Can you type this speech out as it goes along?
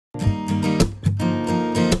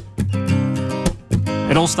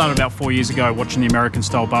It all started about 4 years ago watching the American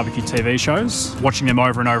style barbecue TV shows, watching them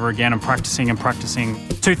over and over again and practicing and practicing.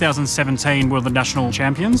 2017 we were the national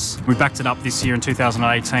champions. We backed it up this year in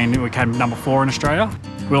 2018. We came number 4 in Australia.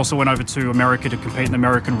 We also went over to America to compete in the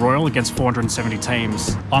American Royal against 470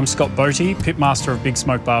 teams. I'm Scott Bothe, Pitmaster of Big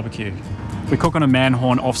Smoke BBQ. We cook on a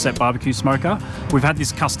Manhorn offset barbecue smoker. We've had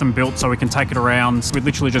this custom built so we can take it around. We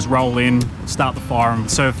literally just roll in, start the fire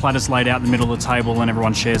and serve platters laid out in the middle of the table and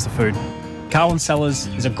everyone shares the food. Carwyn Cellars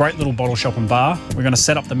is a great little bottle shop and bar. We're going to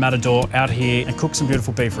set up the Matador out here and cook some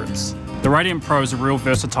beautiful beef ribs. The Radiant Pro is a real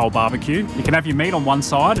versatile barbecue. You can have your meat on one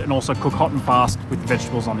side and also cook hot and fast with the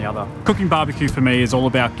vegetables on the other. Cooking barbecue for me is all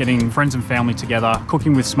about getting friends and family together,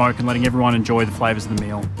 cooking with smoke and letting everyone enjoy the flavours of the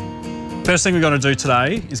meal. First thing we're going to do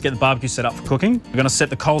today is get the barbecue set up for cooking. We're going to set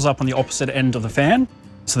the coals up on the opposite end of the fan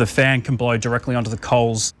so the fan can blow directly onto the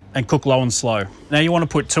coals and cook low and slow. Now you want to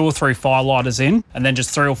put 2 or 3 fire lighters in and then just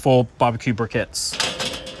 3 or 4 barbecue briquettes.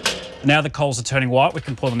 Now the coals are turning white, we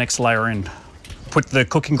can pour the next layer in. Put the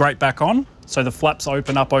cooking grate back on so the flaps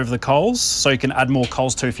open up over the coals so you can add more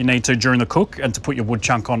coals to if you need to during the cook and to put your wood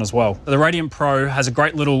chunk on as well. The Radiant Pro has a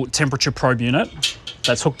great little temperature probe unit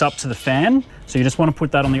that's hooked up to the fan. So you just want to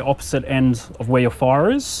put that on the opposite end of where your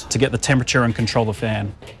fire is to get the temperature and control the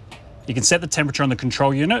fan. You can set the temperature on the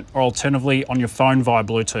control unit or alternatively on your phone via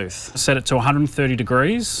Bluetooth. Set it to 130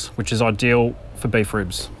 degrees, which is ideal for beef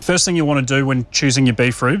ribs. First thing you want to do when choosing your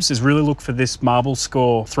beef ribs is really look for this marble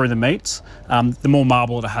score through the meat. The more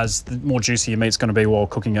marble it has, the more juicy your meat's going to be while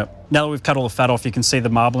cooking it. Now that we've cut all the fat off, you can see the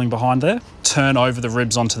marbling behind there. Turn over the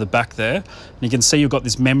ribs onto the back there. And you can see you've got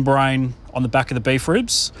this membrane on the back of the beef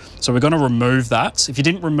ribs. So we're going to remove that. If you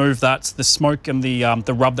didn't remove that, the smoke and the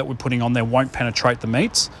rub that we're putting on there won't penetrate the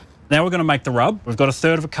meat. Now we're going to make the rub. We've got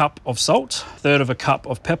 1/3 cup of salt, 1/3 cup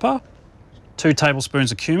of pepper, 2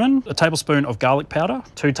 tablespoons of cumin, 1 tablespoon of garlic powder,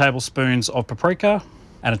 2 tablespoons of paprika,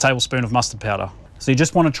 and 1 tablespoon of mustard powder. So you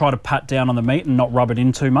just want to try to pat down on the meat and not rub it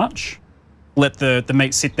in too much. Let the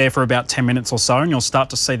meat sit there for about 10 minutes or so and you'll start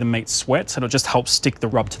to see the meat sweat, and it'll just help stick the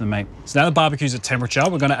rub to the meat. So now the barbecue's at temperature,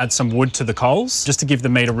 we're going to add some wood to the coals just to give the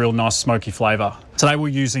meat a real nice smoky flavour. Today we're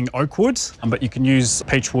using oak wood, but you can use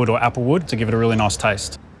peach wood or apple wood to give it a really nice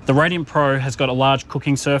taste. The Radiant Pro has got a large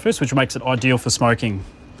cooking surface which makes it ideal for smoking.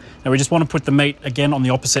 Now we just want to put the meat again on the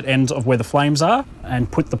opposite end of where the flames are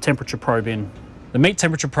and put the temperature probe in. The meat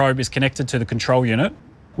temperature probe is connected to the control unit,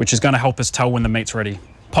 which is going to help us tell when the meat's ready.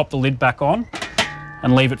 Pop the lid back on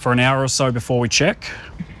and leave it for an hour or so before we check.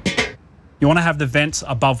 You want to have the vent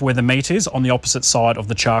above where the meat is on the opposite side of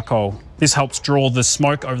the charcoal. This helps draw the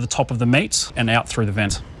smoke over the top of the meat and out through the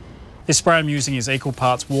vent. This spray I'm using is equal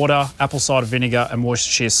parts water, apple cider vinegar and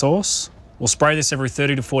Worcestershire sauce. We'll spray this every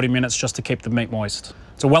 30 to 40 minutes just to keep the meat moist.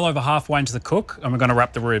 So we're well over halfway into the cook and we're going to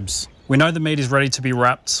wrap the ribs. We know the meat is ready to be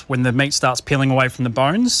wrapped when the meat starts peeling away from the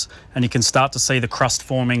bones and you can start to see the crust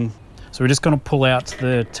forming. So we're just going to pull out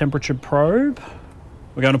the temperature probe.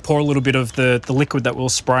 We're going to pour a little bit of the liquid that we were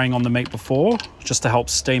spraying on the meat before just to help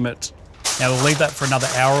steam it. Now we'll leave that for another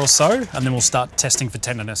hour or so and then we'll start testing for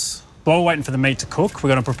tenderness. While we're waiting for the meat to cook, we're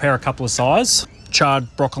going to prepare a couple of sides, charred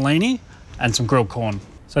broccolini and some grilled corn.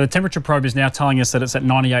 So the temperature probe is now telling us that it's at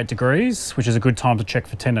 98 degrees, which is a good time to check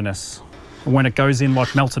for tenderness. And when it goes in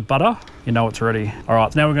like melted butter, you know it's ready. All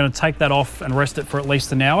right, now we're going to take that off and rest it for at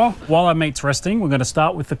least an hour. While our meat's resting, we're going to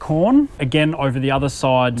start with the corn, again over the other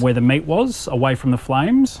side where the meat was, away from the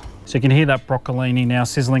flames. So you can hear that broccolini now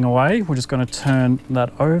sizzling away. We're just going to turn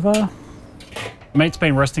that over. Meat's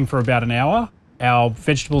been resting for about an hour. Our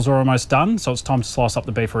vegetables are almost done, so it's time to slice up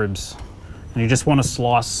the beef ribs. And you just want to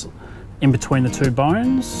slice in between the 2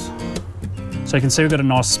 bones. So you can see we've got a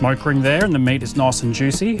nice smoke ring there and the meat is nice and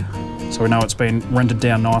juicy. So we know it's been rendered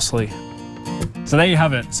down nicely. So there you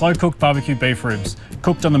have it, slow cooked barbecue beef ribs,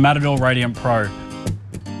 cooked on the Matador Radiant Pro.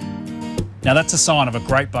 Now that's a sign of a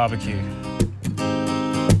great barbecue.